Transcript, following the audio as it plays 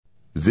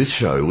This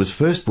show was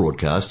first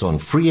broadcast on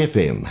Free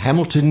FM,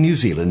 Hamilton, New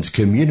Zealand's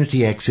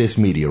community access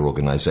media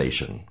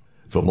organisation.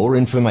 For more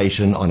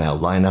information on our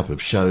lineup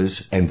of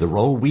shows and the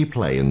role we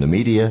play in the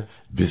media,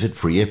 visit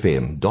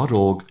freefm.org.nz.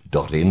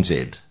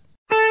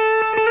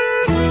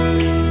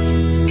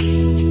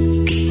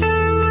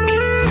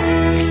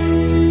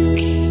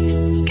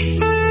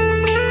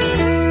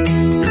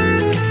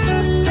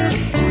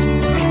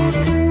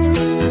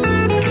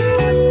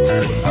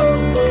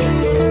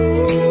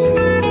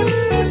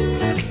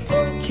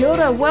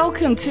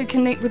 Welcome to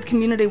Connect with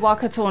Community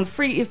Waikato on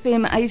Free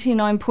FM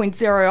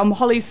 89.0. I'm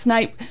Holly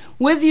Snape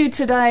with you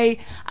today,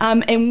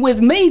 and with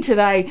me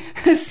today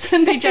is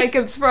Cindy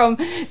Jacobs from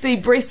the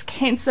Breast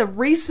Cancer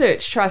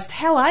Research Trust.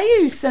 How are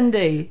you,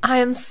 Cindy? I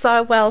am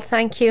so well,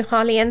 thank you,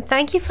 Holly, and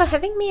thank you for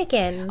having me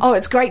again. Oh,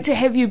 it's great to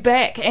have you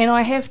back, and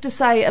I have to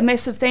say a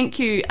massive thank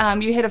you.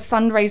 You had a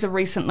fundraiser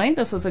recently.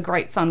 This was a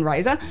great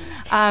fundraiser,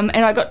 and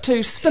I got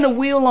to spin a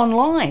wheel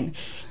online.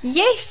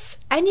 Yes,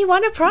 and you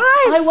won a prize.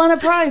 I won a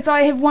prize.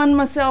 I have won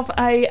myself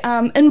a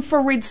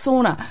infrared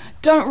sauna.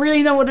 Don't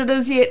really know what it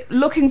is yet.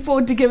 Looking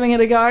forward to giving it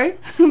a go.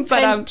 But,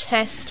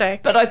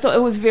 fantastic. But I thought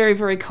it was very,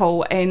 very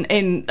cool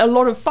and a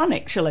lot of fun,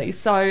 actually.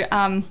 So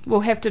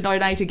we'll have to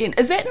donate again.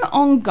 Is that an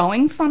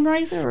ongoing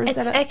fundraiser? Or is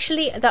it's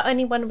actually the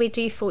only one we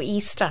do for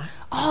Easter.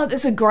 Oh,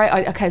 that's a great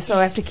idea. Okay, so yes.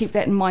 I have to keep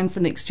that in mind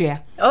for next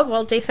year. Oh,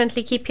 well,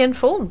 definitely keep you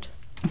informed.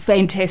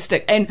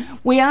 Fantastic. And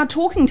we are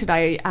talking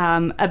today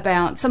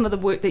about some of the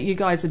work that you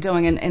guys are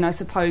doing, and I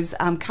suppose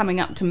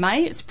coming up to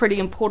May, it's a pretty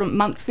important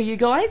month for you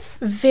guys.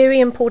 Very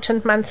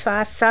important month for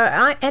us. So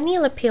our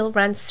annual appeal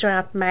runs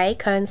throughout May,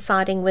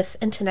 coinciding with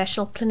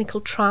International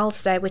Clinical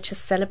Trials Day, which is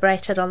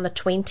celebrated on the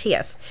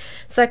 20th.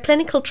 So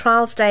Clinical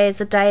Trials Day is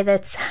a day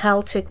that's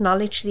held to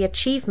acknowledge the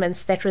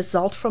achievements that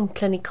result from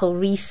clinical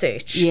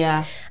research.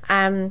 Yeah.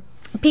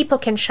 People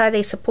can show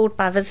their support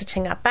by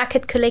visiting our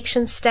bucket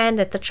collection stand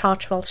at the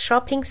Chartwell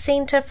Shopping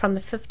Centre from the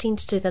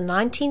 15th to the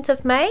 19th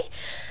of May,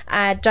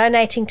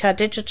 donating to our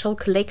digital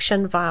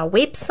collection via our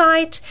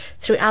website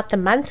throughout the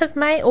month of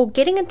May, or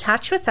getting in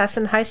touch with us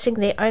and hosting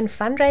their own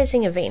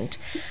fundraising event.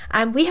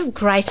 We have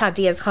great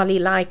ideas, Holly,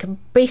 like a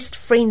Best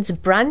Friends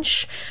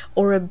Brunch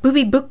or a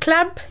Booby Book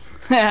Club.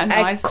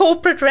 Nice. A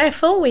corporate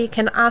raffle where you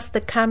can ask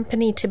the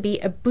company to be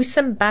a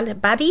bosom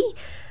buddy.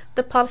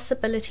 The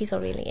possibilities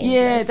are really endless.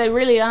 Yeah, they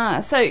really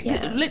are. So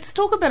let's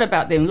talk a bit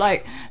about them.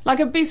 Like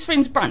a Best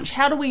Friends Brunch,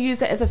 how do we use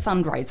that as a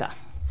fundraiser?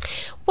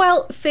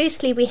 Well,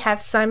 firstly, we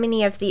have so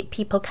many of the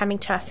people coming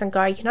to us and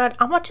go, you know,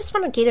 I just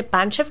want to get a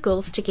bunch of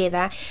girls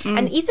together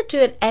and either do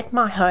it at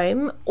my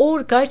home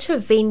or go to a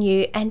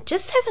venue and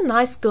just have a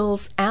nice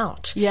girls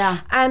out.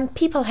 Yeah.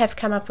 People have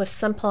come up with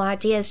simple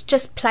ideas,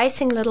 just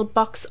placing a little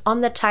box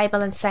on the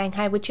table and saying,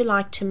 hey, would you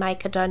like to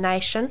make a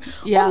donation?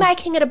 Yeah. Or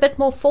making it a bit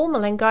more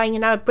formal and going, you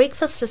know,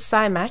 breakfast is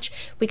so much,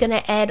 we're going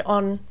to add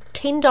on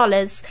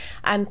 $10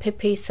 per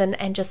person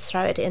and just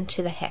throw it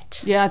into the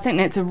hat. Yeah, I think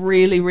that's a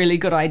really, really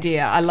good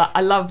idea. I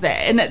love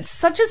that. And it's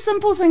such a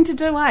simple thing to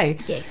do, eh?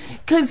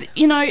 Yes. Because,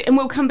 you know, and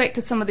we'll come back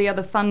to some of the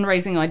other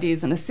fundraising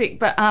ideas in a sec,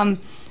 but,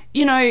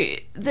 you know,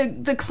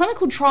 the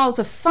clinical trials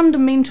are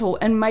fundamental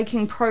in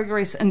making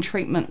progress in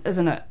treatment,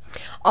 isn't it?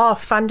 Oh,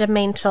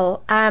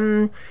 fundamental.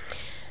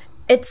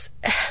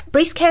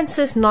 Breast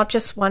cancer is not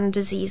just one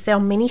disease. There are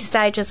many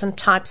stages and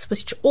types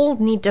which all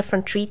need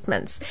different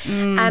treatments.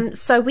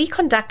 So we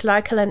conduct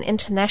local and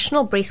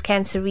international breast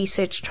cancer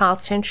research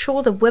trials to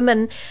ensure the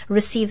women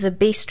receive the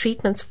best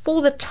treatments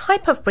for the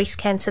type of breast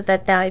cancer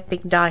that they've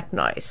been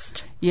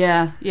diagnosed.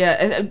 Yeah,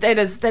 that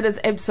is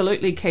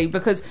absolutely key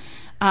because,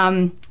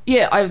 I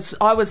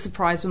was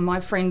surprised when my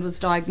friend was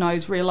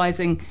diagnosed,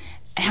 realising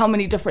how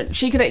many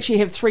she could actually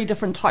have 3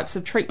 different types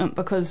of treatment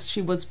because she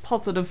was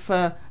positive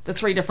for the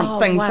 3 different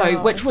things. Wow.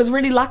 So which was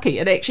really lucky.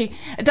 It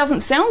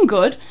doesn't sound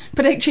good,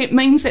 but actually it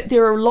means that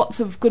there are lots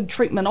of good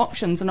treatment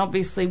options, and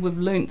obviously we've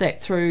learnt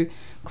that through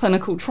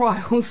clinical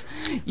trials,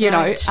 you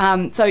know,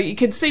 so you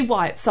can see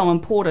why it's so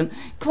important.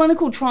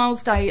 Clinical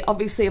Trials Day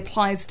obviously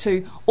applies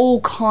to all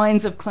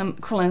kinds of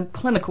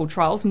clinical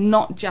trials,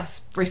 not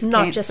just breast cancer.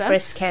 Not just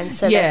breast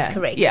cancer, that's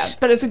correct. Yeah,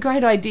 but it's a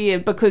great idea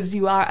because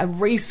you are a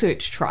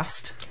research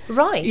trust.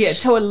 Right. Yeah,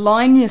 to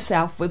align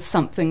yourself with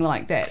something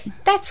like that.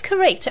 That's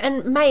correct.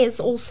 And May is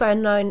also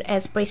known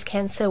as Breast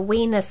Cancer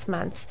Awareness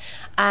Month,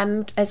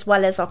 as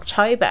well as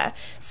October.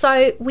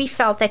 So we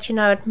felt that, you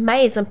know,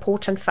 May is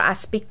important for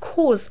us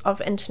because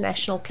of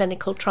International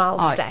Clinical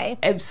Trials Day.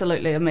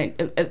 Absolutely. I mean,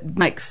 it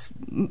makes,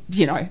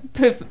 you know,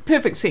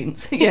 perfect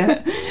sense.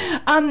 Yeah.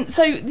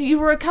 So you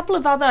were a couple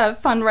of other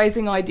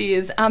fundraising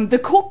ideas. The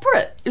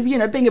corporate, you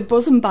know, being a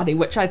bosom buddy,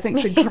 which I think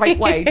is a great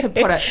way to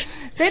put it.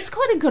 That's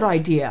quite a good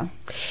idea.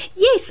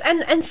 Yes,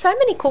 and so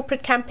many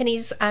corporate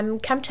companies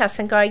come to us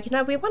and go, you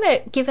know, we want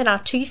to give it our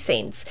 2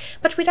 cents,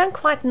 but we don't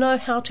quite know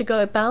how to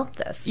go about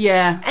this.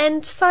 Yeah.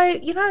 And so,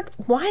 you know,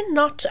 why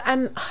not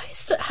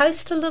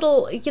host a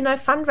little, you know,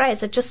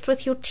 fundraiser just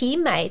with your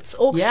teammates,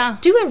 or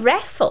do a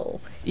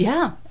raffle.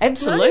 Yeah,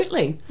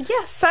 absolutely. Right?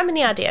 Yeah, so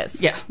many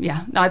ideas. Yeah.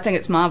 No, I think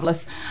it's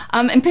marvellous.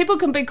 And people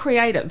can be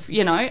creative,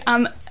 you know.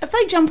 If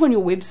they jump on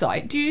your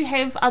website, do you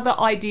have other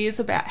ideas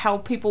about how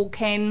people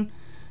can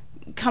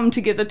come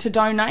together to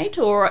donate,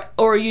 or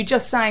are you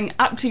just saying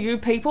up to you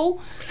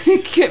people?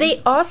 There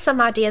are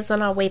some ideas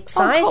on our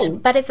website, cool.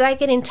 but if they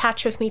get in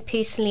touch with me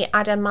personally,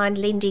 I don't mind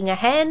lending a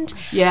hand.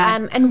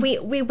 Yeah. And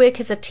we work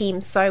as a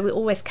team, so we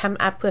always come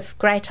up with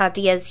great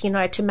ideas, you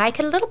know, to make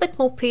it a little bit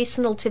more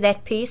personal to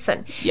that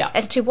person,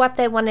 as to what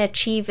they want to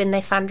achieve in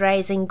their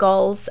fundraising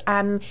goals.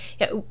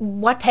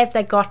 What have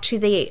they got to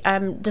their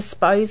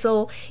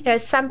disposal? You know,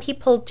 some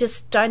people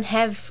just don't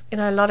have, you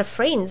know, a lot of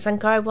friends and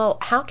go, well,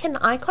 how can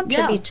I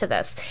contribute to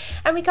this?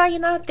 And we go, you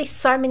know, there's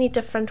so many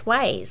different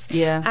ways.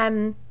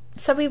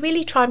 So we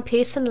really try and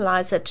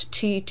personalise it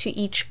to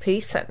each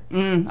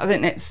person. I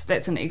think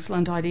that's an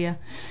excellent idea.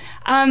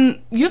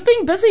 You've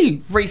been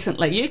busy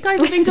recently. You guys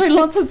have been doing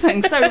lots of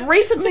things. So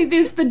recently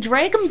there's the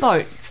Dragon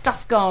Boat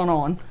stuff going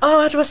on.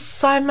 Oh, it was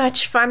so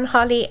much fun,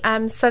 Holly.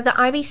 So the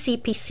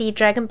IBCPC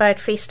Dragon Boat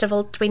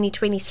Festival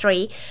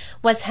 2023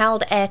 was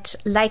held at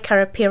Lake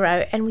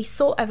Arapiro, and we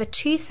saw over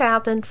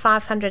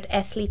 2,500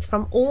 athletes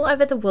from all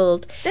over the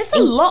world. That's a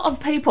lot of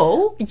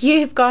people.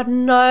 You've got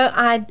no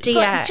idea.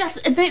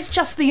 But that's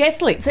just the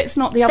athletes. That's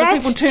not the other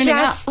people turning up.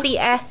 That's just the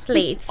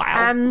athletes.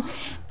 Wow.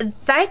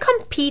 They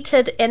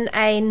competed in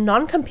a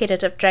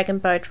non-competitive dragon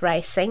boat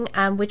racing,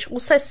 which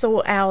also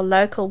saw our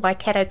local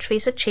Waikato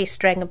Treasure Chest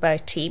dragon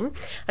boat team.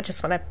 I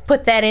just want to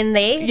put that in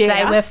there.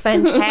 Yeah. They were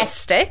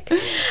fantastic.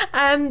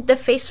 The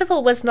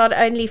festival was not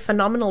only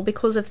phenomenal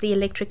because of the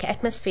electric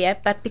atmosphere,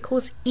 but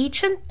because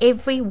each and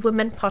every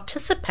woman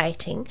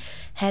participating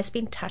has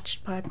been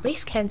touched by a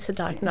breast cancer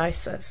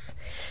diagnosis.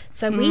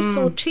 So we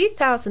saw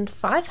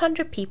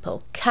 2,500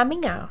 people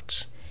coming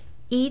out,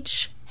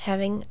 each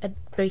having a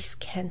breast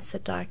cancer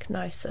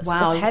diagnosis,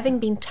 or having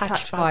been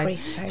touched by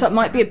breast cancer. So it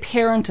might be a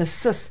parent, a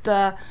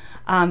sister,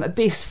 a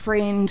best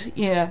friend.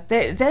 Yeah,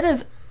 that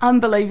is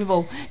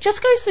unbelievable.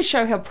 Just goes to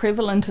show how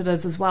prevalent it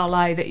is as well,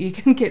 that you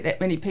can get that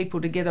many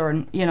people together,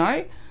 and you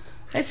know,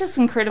 it's just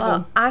incredible.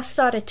 Well, I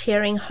started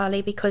tearing,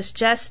 Holly, because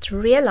just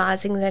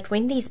realising that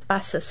when these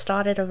buses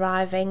started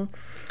arriving,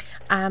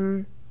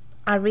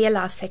 I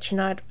realised that, you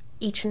know,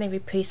 each and every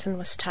person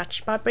was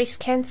touched by breast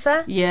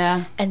cancer.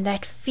 Yeah. And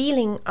that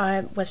feeling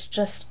was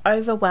just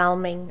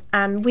overwhelming.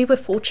 We were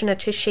fortunate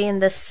to share in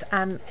this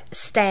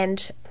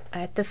stand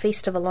at the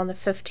festival on the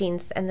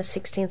 15th and the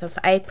 16th of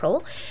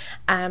April.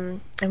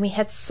 And we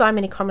had so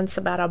many comments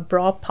about our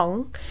bra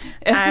pong.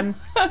 And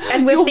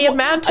with the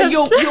amount of...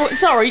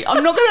 sorry,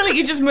 I'm not going to let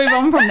you just move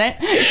on from that.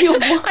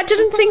 I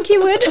didn't think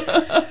you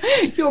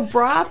would. Your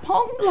bra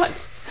pong? Like...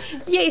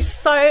 Yes,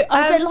 so...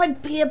 is it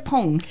like beer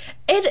pong?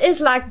 It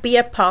is like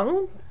beer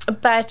pong,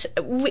 but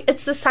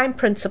it's the same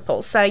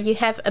principle. So you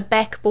have a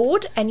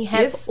backboard, and you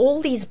have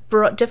all these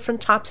different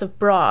types of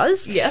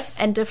bras,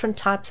 and different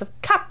types of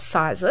cup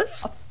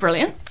sizes. Oh,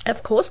 brilliant.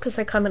 Of course, because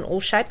they come in all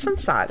shapes and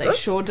sizes. They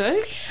sure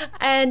do.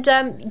 And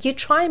you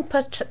try and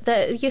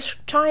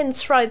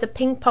throw the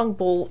ping pong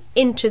ball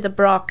into the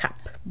bra cup.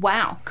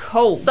 Wow,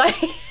 cool. So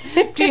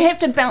do you have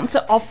to bounce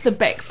it off the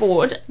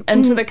backboard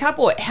into the cup,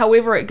 or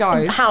however it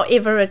goes?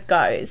 However it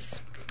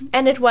goes.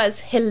 And it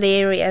was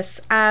hilarious.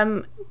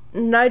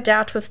 No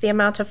doubt with the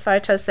amount of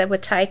photos that were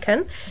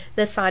taken,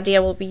 this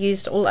idea will be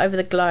used all over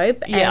the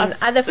globe and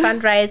other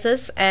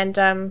fundraisers. And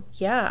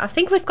I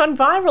think we've gone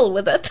viral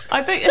with it.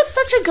 I think it's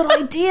such a good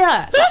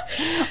idea.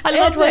 I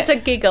love it. Was a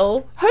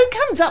giggle. Who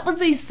comes up with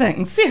these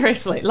things?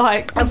 Seriously,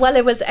 well,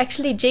 it was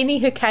actually Jenny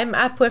who came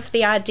up with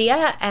the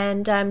idea,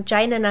 and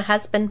Jane and her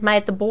husband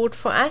made the board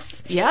for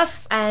us.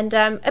 Yes. And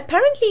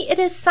apparently, it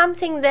is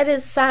something that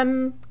is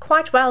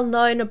quite well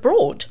known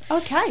abroad.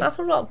 Okay. I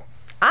thought, well,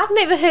 I've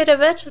never heard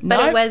of it, but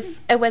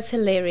it was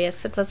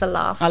hilarious. It was a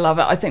laugh. I love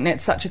it. I think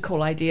that's such a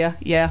cool idea.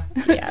 Yeah.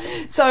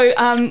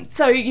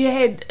 So you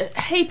had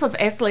a heap of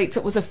athletes.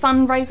 It was a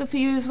fundraiser for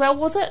you as well,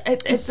 was it?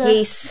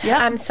 Yes.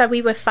 Yeah. So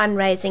we were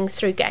fundraising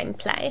through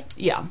gameplay.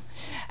 Yeah.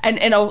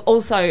 And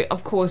also,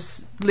 of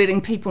course, letting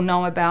people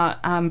know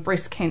about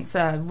Breast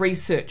Cancer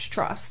Research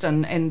Trust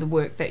and the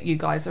work that you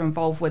guys are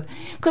involved with.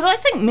 Because I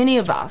think many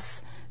of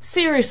us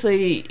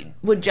seriously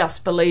would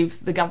just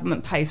believe the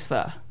government pays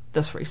for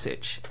this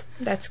research.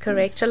 That's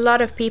correct. A lot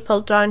of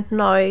people don't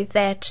know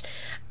that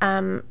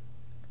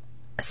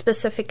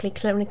specifically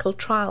clinical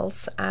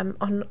trials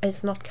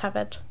is not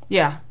covered.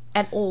 Yeah.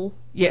 At all.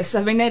 Yes,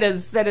 I mean that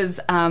is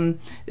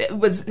it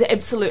was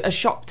absolute a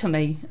shock to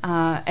me,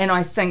 and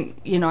I think,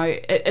 you know,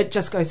 it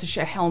just goes to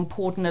show how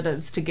important it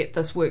is to get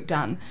this work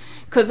done,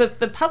 because if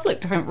the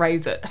public don't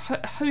raise it,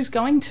 who's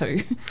going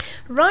to?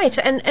 Right,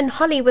 and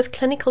Holly, with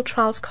clinical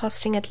trials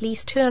costing at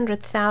least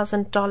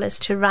 $200,000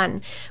 to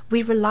run,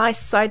 we rely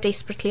so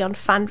desperately on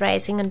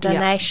fundraising and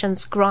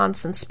donations,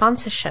 grants and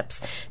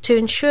sponsorships to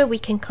ensure we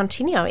can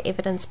continue our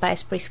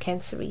evidence-based breast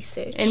cancer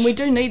research. And we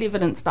do need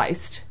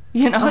evidence-based.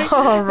 You know,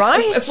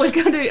 right. If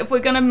we're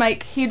going to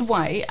make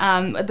headway,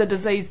 the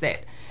disease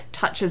that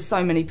touches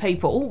so many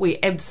people, we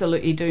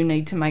absolutely do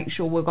need to make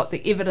sure we've got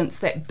the evidence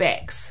that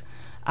backs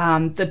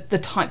the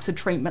types of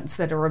treatments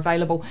that are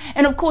available.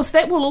 And of course,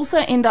 that will also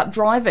end up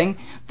driving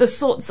the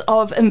sorts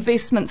of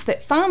investments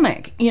that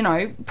Pharmac,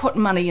 put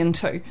money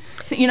into.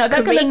 So,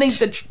 they're going to need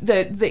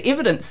the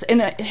evidence.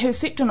 And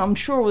Herceptin, I'm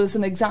sure, was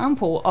an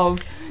example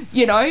of,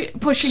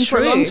 pushing for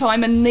a long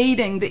time and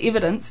needing the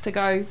evidence to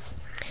go.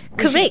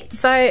 Correct.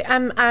 So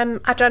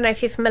I don't know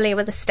if you're familiar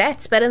with the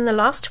stats, but in the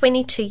last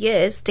 22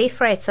 years,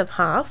 death rates have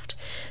halved.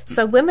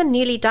 So women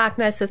newly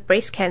diagnosed with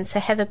breast cancer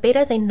have a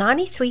better than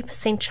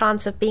 93%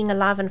 chance of being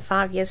alive in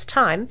 5 years'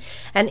 time.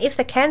 And if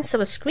the cancer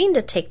was screen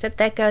detected,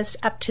 that goes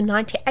up to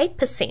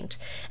 98%.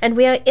 And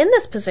we are in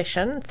this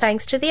position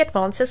thanks to the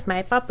advances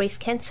made by breast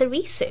cancer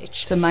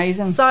research. It's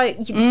amazing. So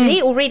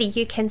there already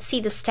you can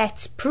see the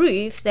stats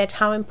prove that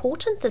how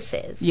important this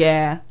is.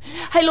 Yeah.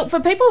 Hey, look, for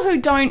people who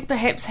don't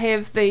perhaps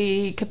have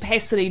the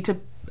capacity to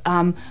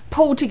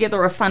pull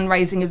together a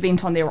fundraising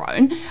event on their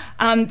own,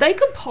 they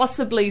could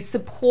possibly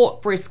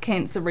support breast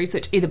cancer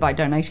research either by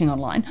donating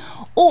online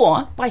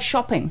or by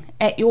shopping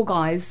at your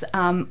guys'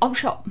 op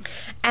shop.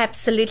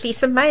 Absolutely.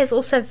 So May is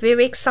also a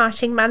very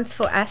exciting month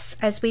for us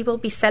as we will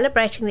be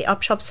celebrating the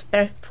op shop's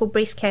for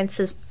breast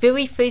cancer's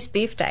very first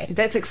birthday.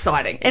 That's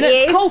exciting. And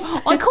it's cool.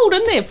 I called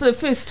in there for the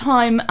first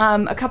time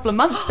a couple of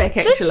months back,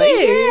 actually.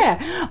 Did you?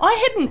 Yeah.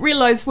 I hadn't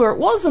realised where it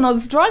was, and I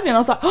was driving and I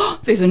was like, oh,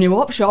 there's a new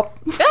op shop.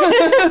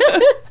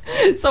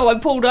 So I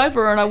pulled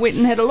over and I went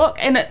and had a look,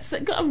 and it's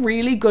got a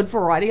really good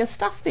variety of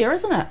stuff there,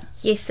 isn't it?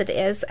 Yes, it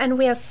is. And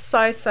we are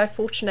so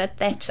fortunate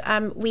that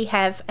we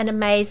have an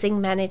amazing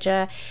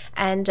manager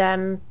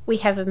and we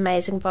have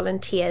amazing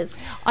volunteers.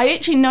 I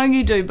actually know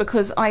you do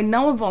because I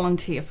know a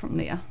volunteer from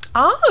there.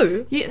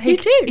 Oh, yeah, you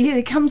do? Yeah,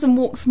 he comes and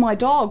walks my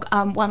dog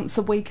once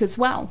a week as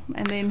well.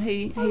 And then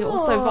he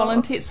also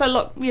volunteers. So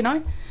look,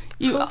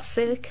 full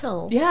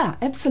circle. Yeah,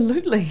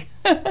 absolutely.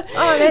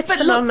 Oh, that's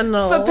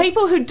phenomenal. Look, for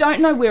people who don't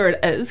know where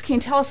it is, can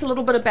you tell us a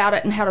little bit about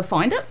it and how to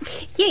find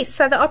it? Yes,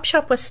 so the op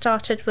shop was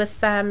started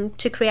with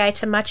to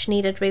create a much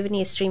needed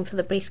revenue stream for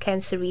the Breast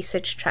Cancer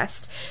Research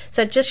Trust.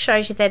 So it just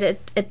shows you that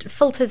it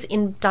filters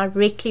in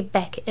directly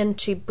back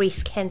into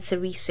breast cancer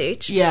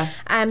research. Yeah.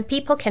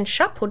 People can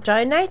shop or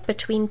donate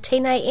between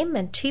 10 a.m.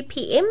 and 2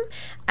 p.m.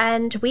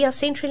 and we are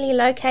centrally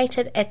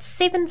located at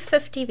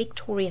 750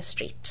 Victoria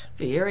Street.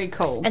 Very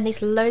cool. And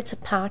there's loads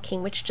of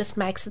parking, which just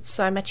makes it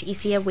so much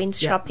easier when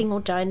shopping or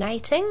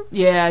donating.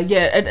 Yeah,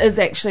 it is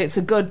actually. It's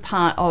a good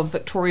part of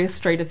Victoria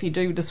Street if you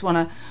do just want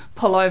to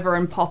pull over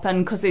and pop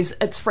in, because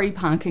it's free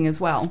parking as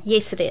well.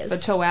 Yes, it is. For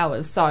 2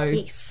 hours, so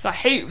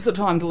heaps of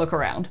time to look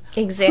around.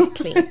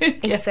 Exactly, Yeah.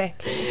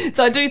 exactly.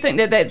 So I do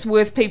think that's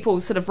worth people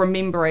sort of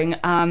remembering.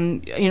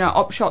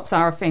 Op shops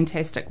are a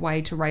fantastic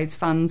way to raise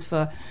funds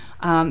for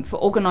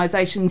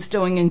organisations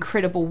doing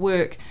incredible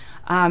work.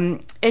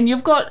 And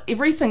you've got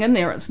everything in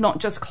there. It's not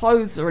just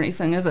clothes or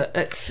anything, is it?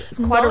 It's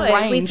quite a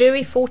range. We're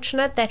very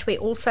fortunate that we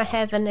also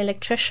have an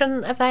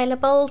electrician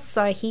available,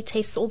 so he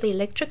tests all the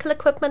electrical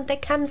equipment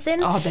that comes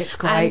in. Oh, that's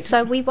great.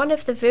 So we're one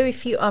of the very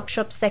few op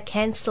shops that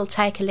can still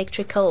take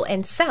electrical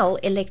and sell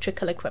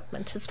electrical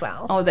equipment as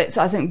well. Oh, that's,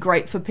 I think,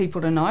 great for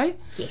people to know.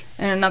 Yes.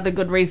 And another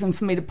good reason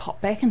for me to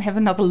pop back and have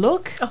another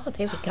look. Oh,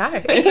 there we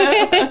go.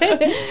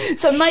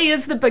 So May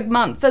is the big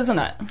month, isn't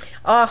it?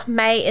 Oh,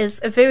 May is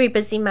a very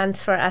busy month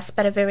for us,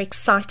 but a very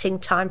exciting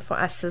time for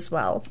us as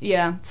well.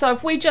 Yeah. So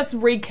if we just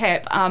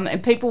recap,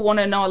 and people want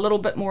to know a little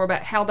bit more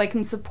about how they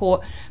can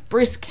support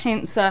breast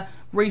cancer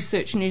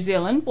research New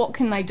Zealand, what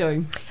can they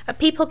do?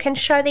 People can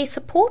show their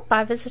support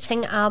by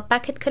visiting our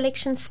bucket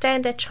collection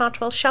stand at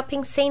Chartwell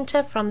Shopping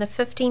Centre from the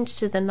 15th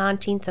to the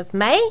 19th of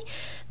May.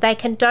 They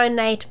can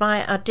donate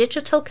via our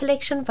digital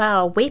collection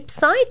via our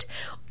website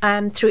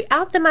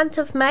throughout the month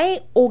of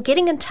May, or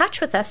getting in touch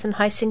with us and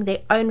hosting their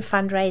own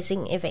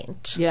fundraising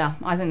event. Yeah,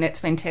 I think that's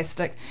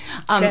fantastic.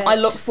 I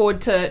look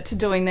forward to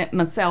doing that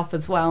myself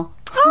as well.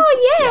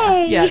 Oh,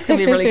 yay! Yeah, it's going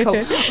to be really cool.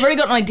 I've already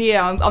got an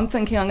idea. I'm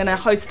thinking I'm going to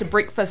host a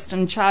breakfast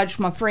and charge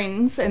my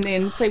friends and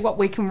then see what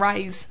we can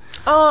raise.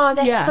 Oh,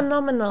 that's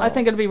phenomenal. I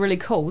think it'll be really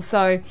cool.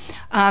 So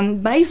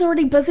May's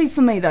already busy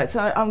for me, though,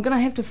 so I'm going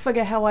to have to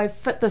figure how I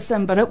fit this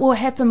in, but it will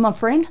happen, my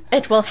friend.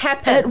 It will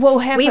happen. It will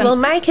happen. We will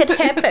make it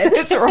happen.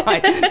 That's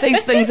right.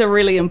 These things are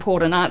really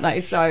important, aren't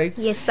they? So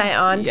yes, they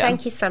are. And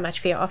thank you so much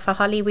for your offer,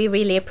 Holly. We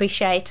really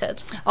appreciate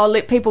it. I'll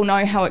let people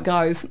know how it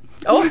goes.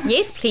 Oh,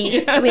 yes,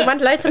 please. We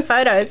want loads of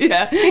photos.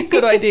 Yeah,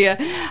 good idea.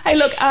 Hey,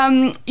 look,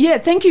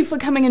 thank you for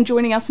coming and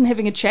joining us and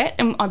having a chat,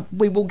 and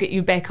we will get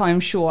you back, I'm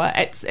sure,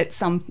 at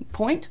some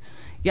point.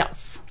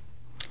 Yes.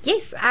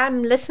 Yes,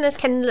 listeners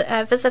can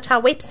visit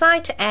our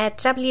website at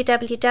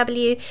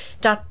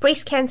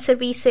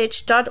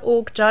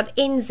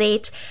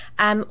www.breastcancerresearch.org.nz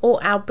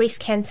or our Breast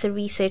Cancer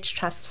Research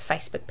Trust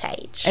Facebook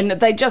page. And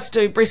they just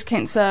do breast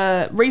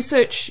cancer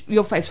research,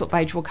 your Facebook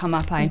page will come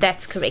up, eh?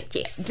 That's correct,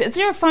 yes. Is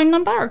there a phone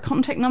number or a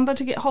contact number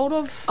to get hold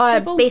of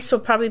people? Best will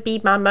probably be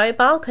my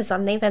mobile because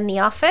I'm never in the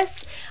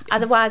office.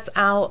 Otherwise,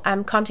 our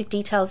contact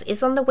details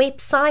is on the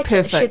website.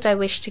 Perfect. Should they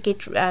wish to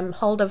get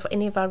hold of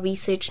any of our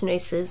research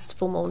nurses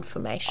for more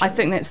information. I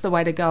think that's the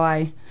way to go,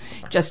 eh?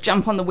 Just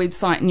jump on the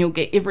website and you'll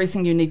get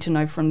everything you need to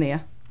know from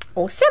there.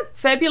 Awesome.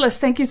 Fabulous.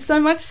 Thank you so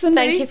much, Cindy.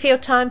 Thank you for your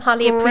time.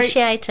 Highly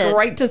appreciate it.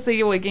 Great to see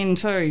you again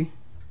too.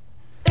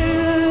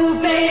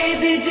 Ooh,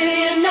 baby, do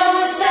you know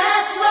what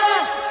that's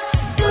worth?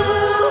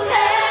 Ooh,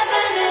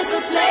 heaven is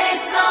a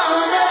place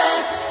on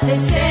earth. They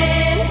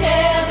say in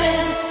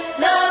heaven,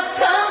 love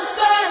comes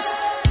first.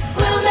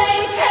 We'll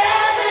make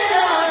heaven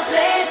our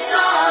place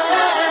on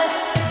earth.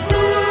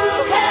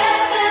 Ooh,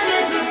 heaven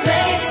is a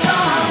place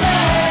on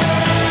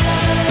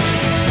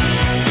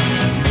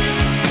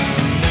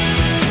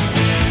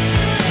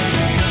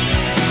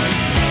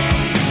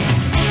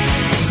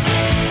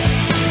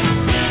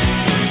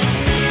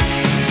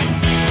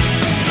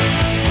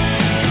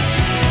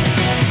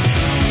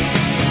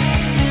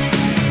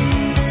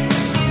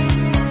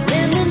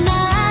when the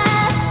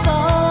night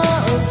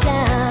falls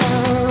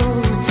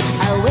down,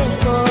 I wait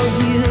for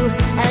you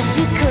as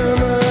you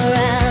come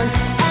around,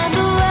 and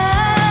the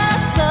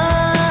world's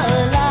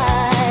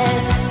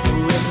alive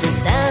with the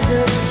sound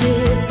of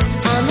kids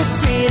on the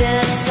street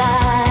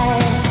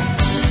outside.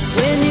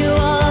 When you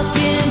walk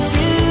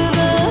into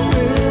the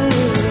room,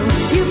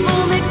 you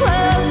pull me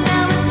close,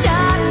 now it's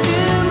time to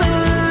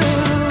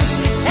move,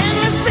 and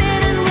we're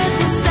spinning with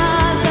the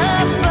stars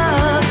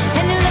above,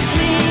 and you lift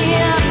me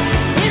up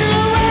in a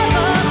web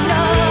of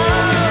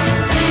love.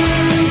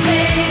 Ooh,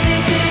 baby,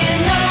 do you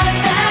know what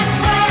that's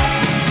worth?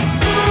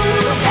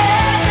 Ooh,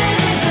 heaven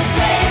is a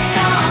place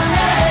on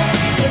earth.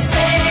 They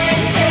say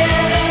in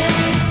heaven,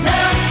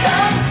 love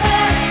comes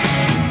first.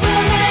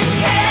 We'll make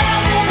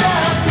heaven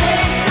a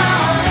place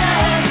on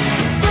earth.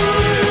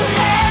 Ooh,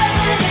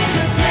 heaven is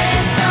a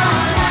place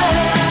on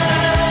earth.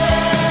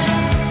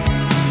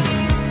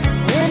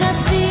 When I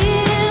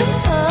feel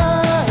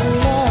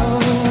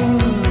alone,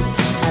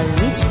 I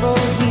reach for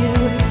you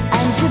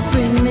and you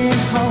bring me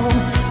home.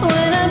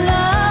 When I'm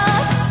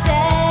lost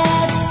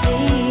at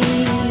sea,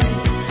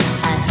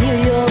 I hear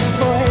your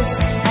voice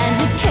and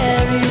it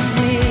carries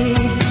me.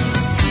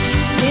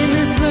 In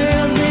this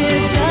world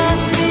we're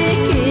just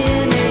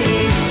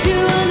beginning to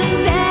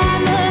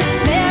understand the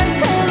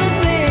miracle of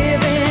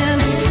living.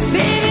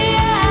 Baby,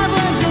 I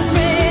was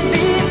afraid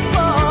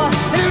before,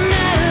 but I'm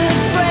not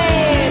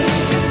afraid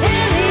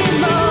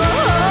anymore.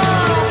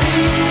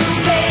 Ooh,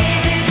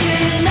 baby, do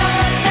you know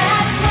what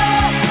that's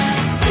worth?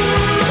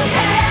 Ooh,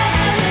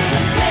 heaven is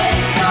a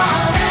place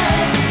on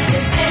earth.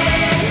 They say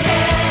in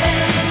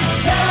heaven,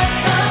 love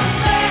comes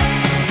first.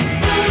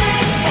 We'll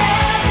make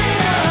heaven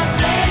a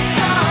place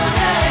on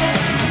earth.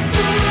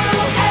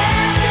 Ooh,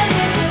 heaven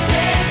is a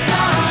place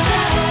on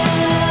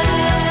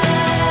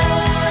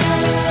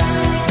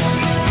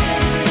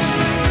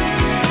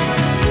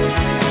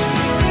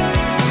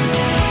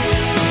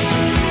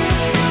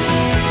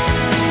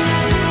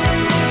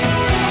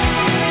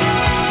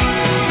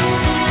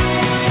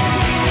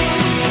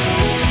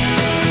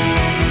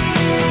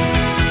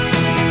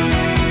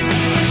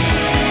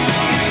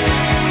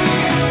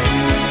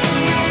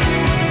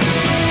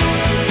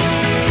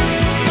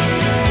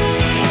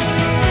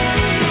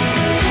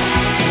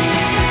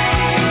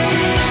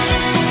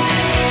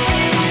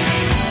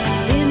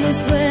In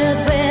this world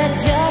we're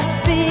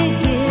just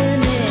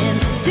beginning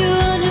to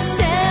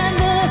understand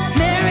the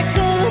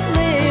miracle of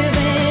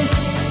living.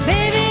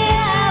 Baby,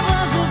 I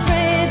was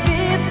afraid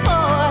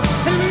before,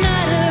 but I'm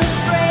not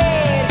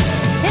afraid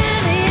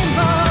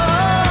anymore.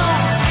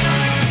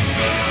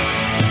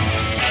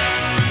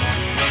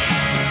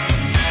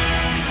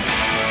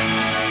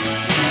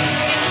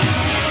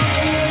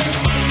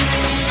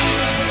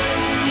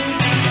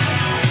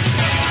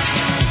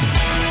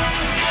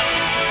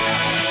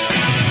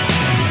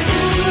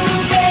 Ooh,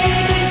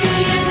 baby, do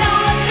you know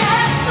what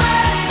that's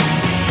worth?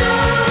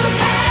 Ooh,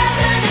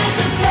 heaven is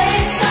a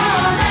place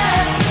on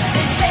earth.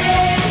 They say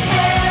in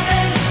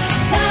heaven,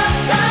 love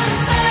comes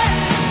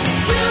first.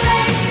 We'll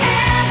make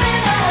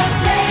heaven a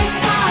place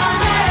on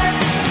earth.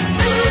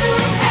 Ooh,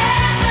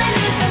 heaven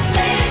is a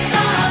place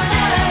on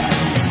earth.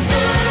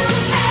 Ooh,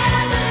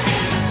 heaven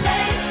is a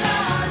place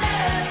on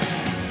earth.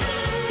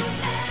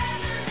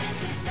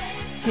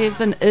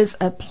 Heaven is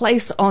a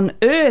place on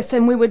earth,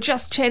 and we were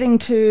just chatting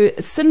to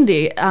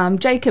Cindy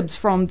Jacobs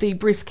from the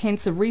Breast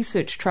Cancer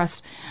Research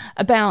Trust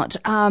about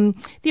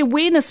the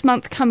Awareness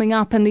Month coming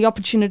up and the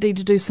opportunity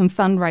to do some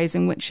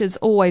fundraising, which is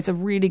always a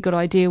really good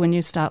idea when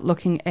you start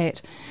looking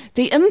at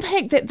the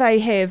impact that they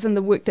have and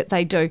the work that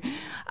they do.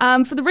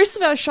 For the rest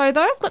of our show,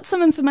 though, I've got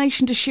some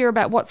information to share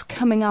about what's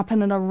coming up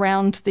in and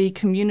around the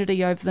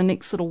community over the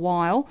next little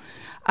while.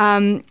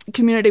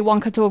 Community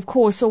Waikato, of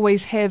course,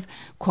 always have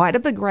quite a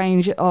big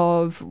range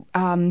of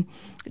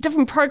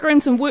different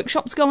programs and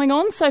workshops going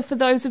on. So for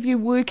those of you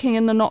working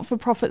in the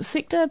not-for-profit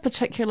sector,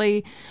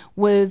 particularly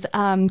with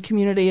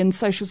community and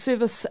social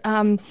service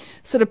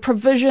sort of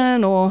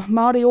provision or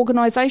Māori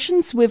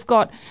organisations, we've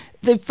got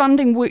The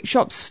funding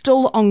workshop's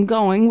still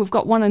ongoing. We've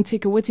got one in Te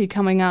Kuiti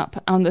coming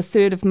up on the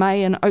 3rd of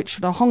May and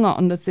Otorohanga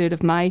on the 3rd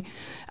of May.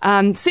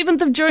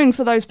 7th of June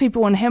for those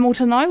people in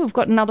Hamilton, though. We've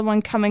got another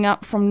one coming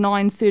up from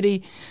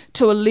 9:30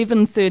 to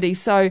 11:30,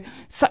 so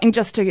something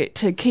just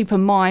to keep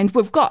in mind.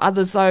 We've got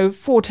others, though.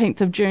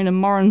 14th of June in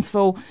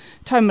Morrinsville,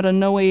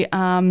 Taumaranui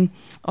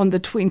on the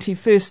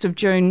 21st of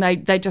June.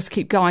 They just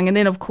keep going. And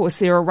then, of course,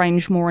 they're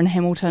arranged more in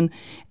Hamilton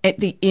at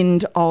the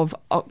end of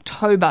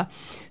October.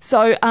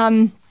 So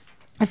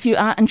if you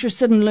are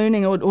interested in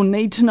learning or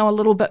need to know a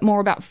little bit more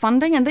about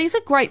funding, and these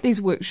are great,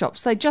 these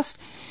workshops, they just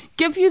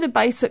give you the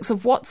basics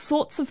of what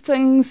sorts of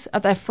things,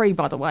 they're free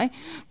by the way,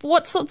 but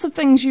what sorts of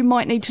things you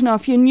might need to know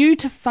if you're new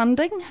to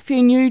funding, if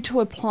you're new to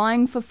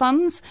applying for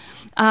funds.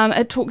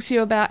 It talks to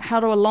you about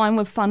how to align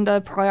with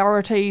funder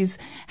priorities,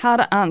 how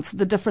to answer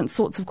the different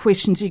sorts of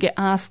questions you get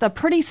asked. They're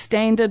pretty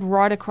standard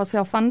right across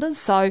our funders,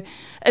 so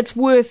it's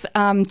worth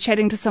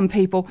chatting to some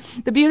people.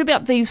 The beauty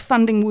about these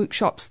funding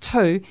workshops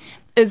too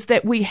is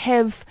that we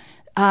have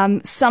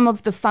some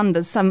of the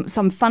funders,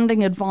 some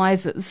funding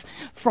advisors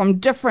from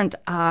different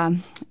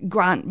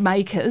grant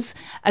makers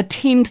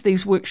attend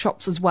these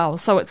workshops as well.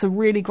 So it's a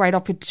really great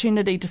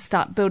opportunity to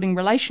start building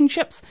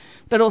relationships,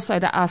 but also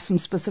to ask some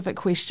specific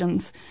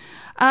questions.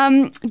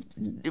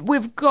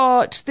 We've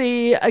got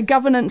the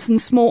governance in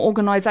small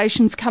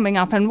organisations coming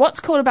up, and what's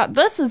cool about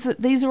this is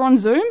that these are on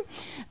Zoom.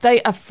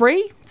 They are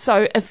free,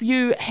 so if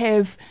you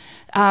have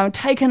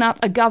taken up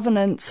a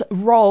governance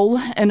role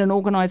in an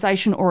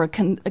organisation or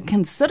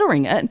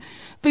considering it,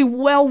 be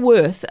well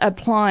worth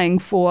applying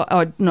for,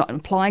 or not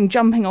applying,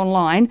 jumping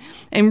online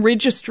and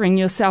registering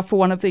yourself for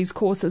one of these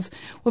courses.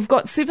 We've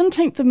got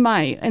 17th of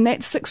May, and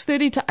that's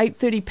 6:30 to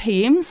 8:30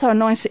 p.m, so a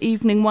nice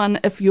evening one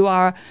if you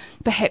are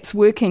perhaps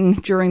working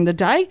during the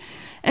day.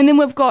 And then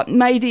we've got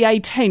May the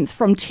 18th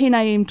from 10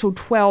 a.m. till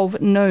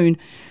 12 noon.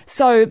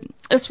 So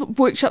this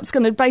workshop's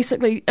going to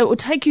basically, it will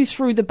take you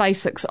through the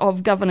basics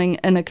of governing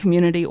in a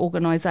community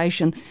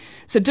organisation.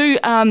 So do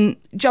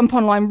jump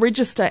online,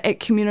 register at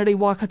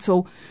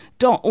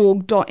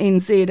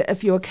communitywaikato.org.nz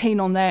if you're keen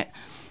on that.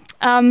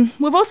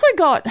 We've also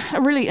got a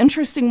really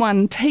interesting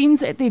one,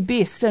 Teams at Their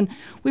Best, and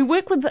we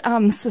work with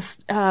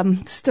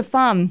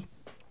Stefan,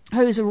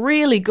 who's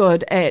really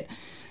good at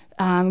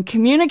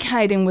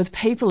communicating with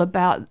people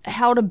about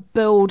how to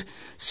build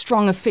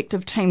strong,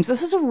 effective teams.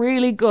 This is a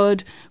really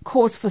good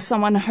course for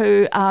someone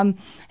who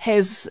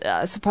has,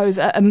 I suppose,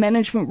 a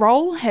management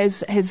role,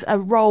 has a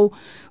role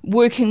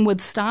working with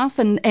staff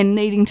and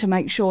needing to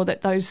make sure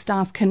that those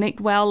staff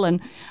connect well and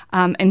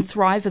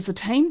thrive as a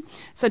team.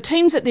 So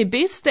Teams at Their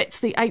Best, that's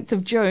the 8th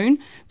of June.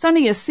 It's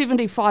only a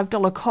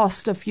 $75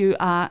 cost if you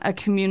are a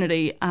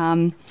community,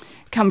 come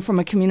from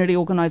a community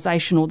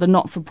organisation or the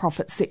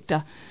not-for-profit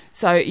sector.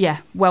 So,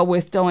 yeah, well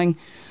worth doing.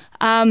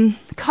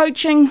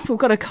 Coaching, we've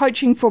got a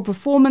Coaching for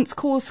Performance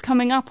course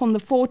coming up on the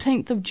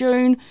 14th of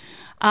June.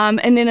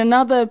 And then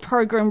another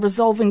program,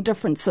 Resolving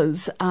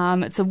Differences.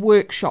 It's a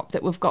workshop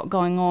that we've got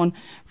going on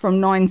from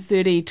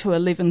 9:30 to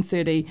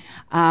 11:30.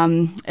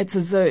 It's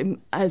a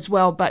Zoom as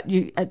well, but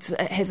it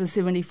has a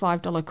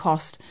 $75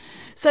 cost.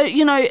 So,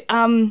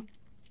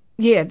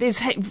 yeah,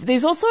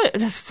 there's also,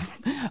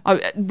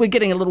 we're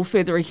getting a little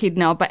further ahead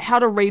now, but how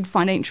to read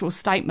financial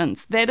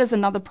statements. That is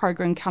another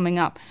program coming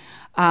up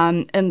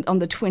on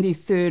the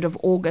 23rd of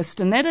August,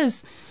 and that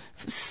is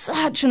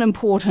such an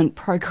important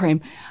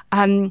program.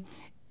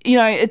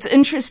 It's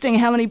interesting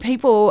how many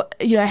people,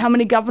 how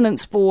many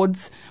governance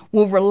boards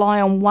will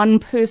rely on one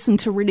person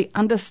to really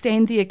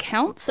understand the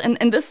accounts,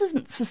 and this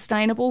isn't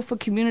sustainable for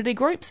community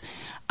groups.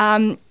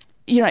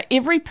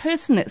 Every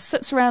person that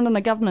sits around on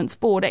a governance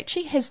board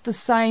actually has the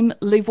same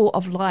level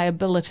of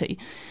liability.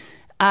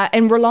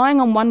 And relying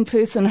on one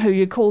person who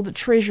you call the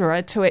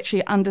treasurer to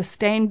actually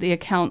understand the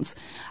accounts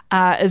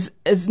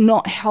is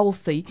not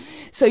healthy.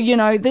 So,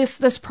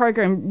 this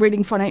program,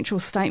 Reading Financial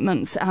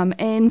Statements,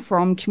 Anne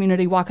from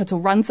Community Waikato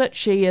runs it.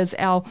 She is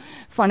our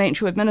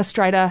financial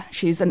administrator.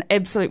 She's an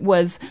absolute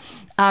whiz.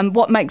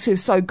 What makes her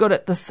so good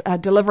at this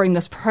delivering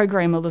this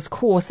program or this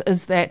course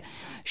is that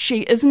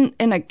she isn't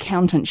an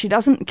accountant. She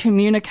doesn't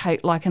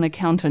communicate like an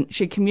accountant.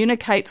 She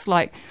communicates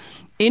like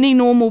any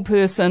normal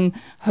person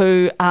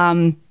who,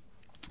 in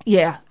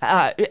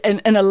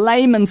a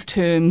layman's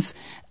terms,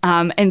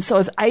 and so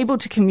is able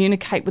to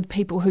communicate with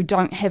people who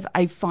don't have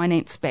a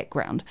finance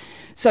background.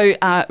 So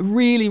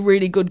really,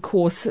 really good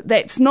course.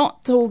 That's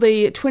not till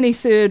the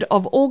 23rd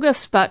of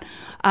August, but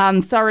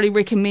thoroughly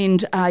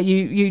recommend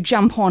you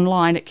jump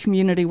online at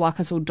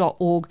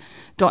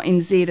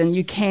communitywaikato.org.nz and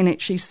you can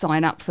actually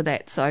sign up for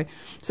that. So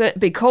that'd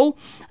be cool.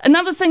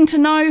 Another thing to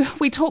know,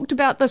 we talked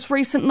about this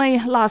recently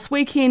last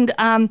weekend,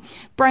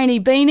 Brainy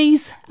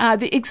Beanies.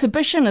 The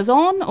exhibition is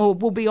on, or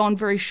will be on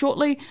very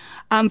shortly,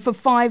 for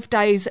 5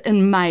 days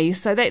in May.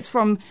 So that's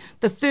from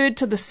the 3rd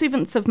to the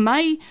 7th of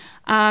May,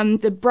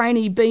 the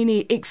Brainy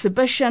Beanie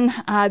exhibition.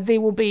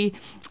 There will be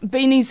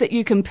beanies that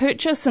you can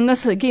purchase, and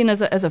this again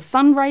is a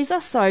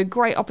fundraiser, so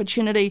great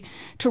opportunity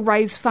to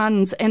raise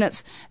funds, and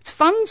it's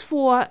funds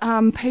for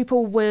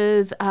people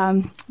with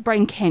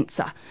brain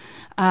cancer.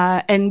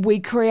 and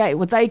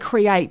they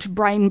create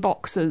brain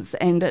boxes,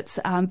 and it's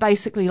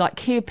basically like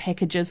care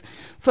packages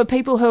for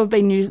people who have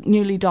been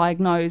newly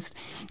diagnosed.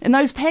 And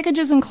those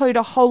packages include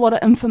a whole lot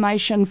of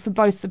information for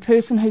both the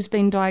person who's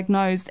been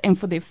diagnosed and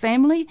for their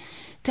family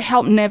to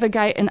help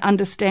navigate and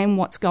understand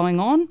what's going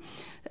on.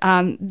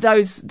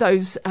 Those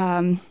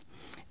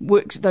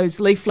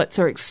leaflets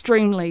are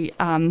extremely,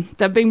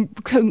 they've been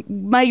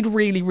made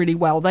really, really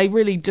well. They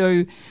really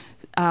do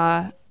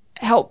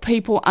help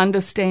people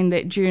understand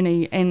that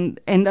journey, and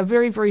they're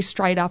very, very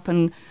straight up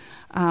and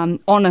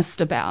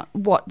honest about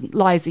what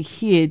lies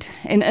ahead.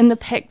 And in the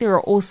pack there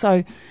are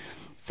also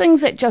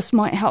things that just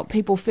might help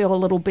people feel a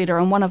little better,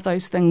 and one of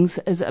those things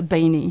is a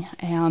beanie.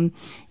 A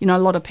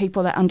lot of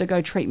people that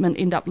undergo treatment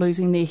end up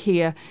losing their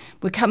hair.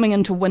 We're coming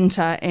into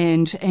winter,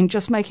 and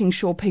just making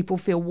sure people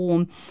feel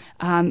warm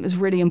is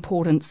really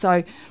important.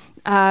 So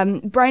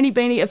Brainy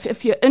Beanie,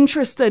 if you're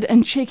interested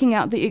in checking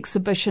out the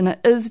exhibition, it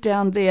is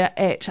down there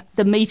at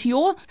the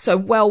Meteor, so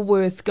well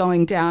worth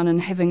going down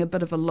and having a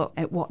bit of a look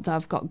at what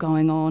they've got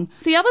going on.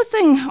 The other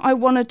thing I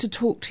wanted to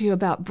talk to you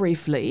about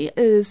briefly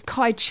is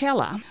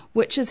Coachella,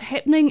 which is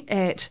happening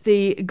at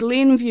the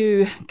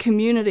Glenview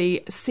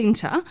Community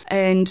Centre,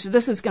 and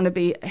this is going to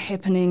be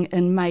happening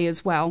in May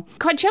as well.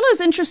 Coachella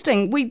is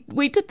interesting.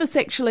 We did this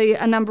actually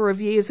a number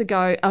of years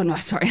ago. Oh no,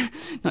 sorry,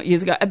 not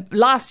years ago.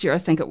 Last year I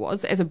think it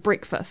was, as a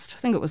breakfast. I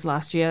think it was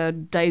last year.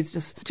 Days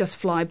just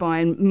fly by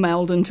and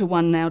meld into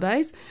one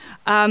nowadays.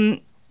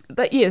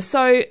 But yeah,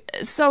 so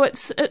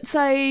it's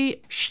a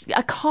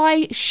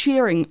kai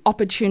sharing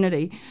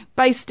opportunity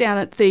based down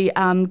at the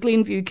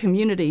Glenview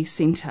Community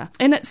Centre,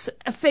 and it's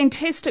a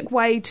fantastic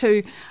way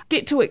to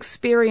get to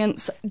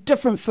experience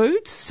different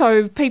foods.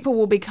 So people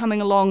will be coming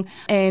along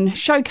and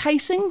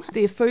showcasing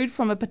their food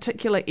from a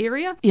particular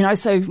area.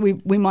 So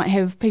we might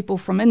have people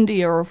from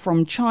India or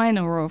from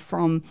China or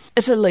from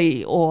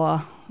Italy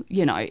or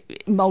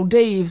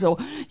Maldives or,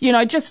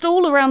 just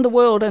all around the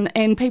world,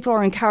 and people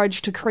are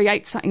encouraged to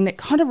create something that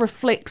kind of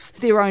reflects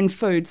their own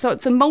food. So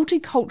it's a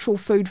multicultural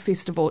food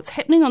festival. It's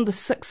happening on the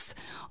 6th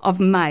of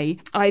May.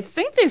 I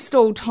think there's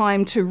still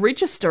time to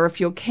register if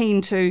you're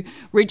keen to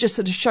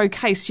register to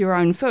showcase your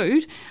own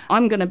food.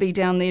 I'm going to be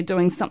down there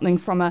doing something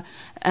from a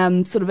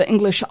sort of an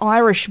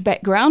English-Irish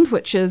background,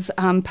 which is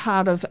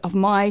part of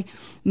my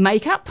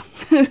makeup.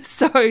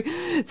 so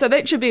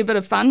that should be a bit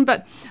of fun.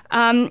 But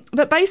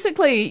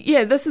basically,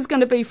 yeah, this is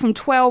going to be from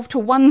 12 to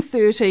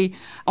 1:30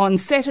 on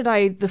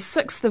Saturday, the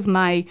 6th of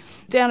May,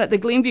 down at the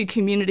Glenview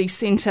Community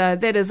Centre.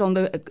 That is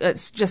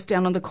it's just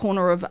down on the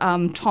corner of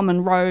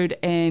Tommen Road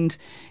and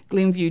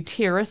Glenview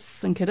Terrace,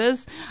 I think it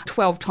is.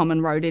 12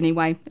 Tommen Road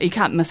anyway. You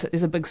can't miss it.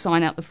 There's a big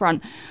sign out the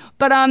front.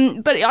 But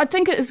I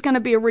think it is going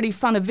to be a really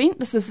fun event.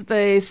 This is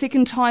the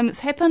second time it's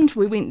happened.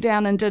 We went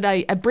down and did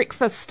a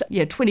breakfast,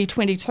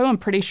 2022, I'm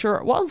pretty sure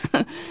it was.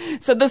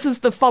 So this is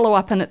the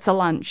follow-up, and it's a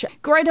lunch.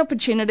 Great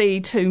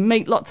opportunity to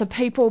meet lots of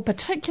people,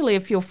 particularly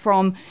if you're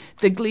from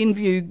the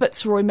Glenview,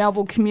 Fitzroy,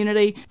 Melville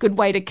community. Good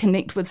way to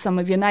connect with some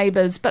of your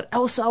neighbours, but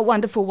also a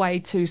wonderful way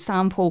to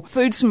sample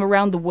foods from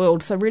around the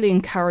world. So really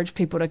encourage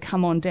people to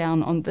come on down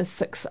on the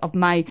 6th of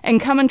May and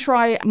come and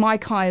try Mai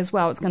Kai as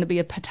well. It's going to be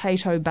a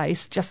potato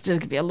base, just to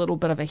give you a little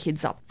bit of a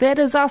heads up. That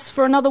is us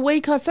for another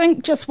week, I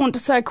think. Just want to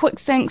say a quick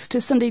thanks to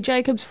Cindy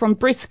Jacobs from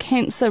Breast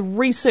Cancer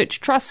Research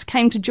Trust,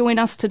 came to join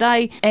us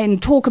today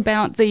and talk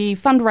about the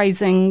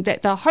fundraising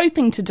that they're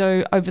hoping to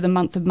do over the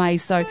month of May.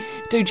 So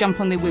do jump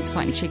on their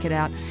website and check it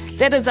out.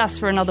 That is us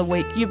for another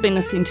week. You've been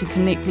listening to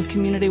Connect with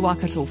Community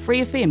Waikato,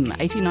 Free FM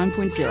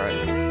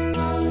 89.0.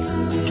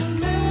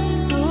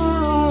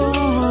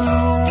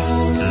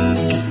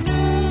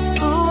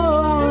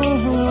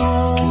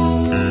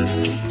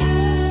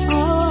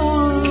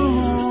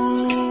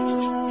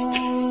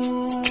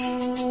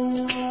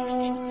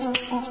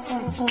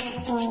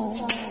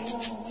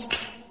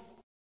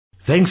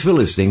 Thanks for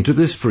listening to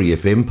this Free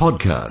FM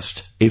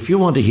podcast. If you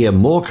want to hear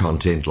more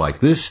content like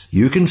this,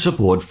 you can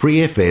support Free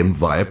FM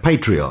via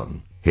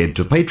Patreon. Head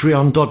to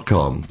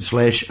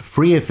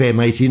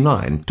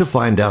patreon.com/freefm89 to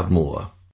find out more.